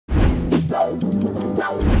Okay,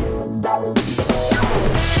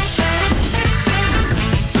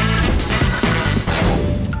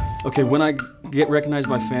 when I get recognized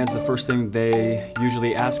by fans, the first thing they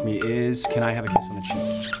usually ask me is, can I have a kiss on the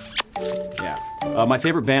cheek? Yeah. My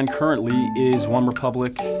favorite band currently is One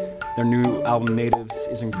Republic. Their new album, Native,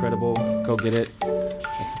 is incredible. Go get it.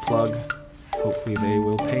 That's a plug. Hopefully they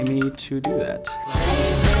will pay me to do that.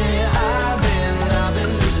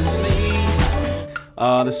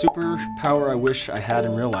 The superpower I wish I had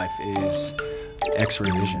in real life is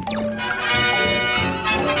X-ray vision.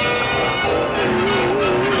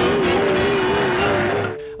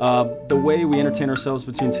 The way we entertain ourselves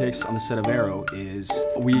between takes on the set of Arrow is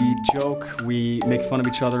we joke, we make fun of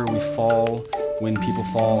each other, we fall. When people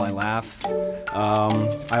fall, I laugh.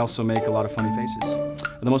 I also make a lot of funny faces.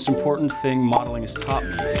 The most important thing modeling has taught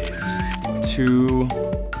me is to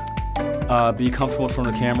be comfortable in front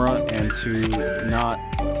of the camera and to not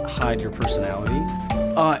hide your personality.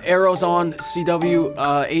 Arrow's on CW,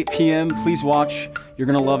 8 p.m. Please watch. You're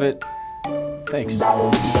gonna love it. Thanks.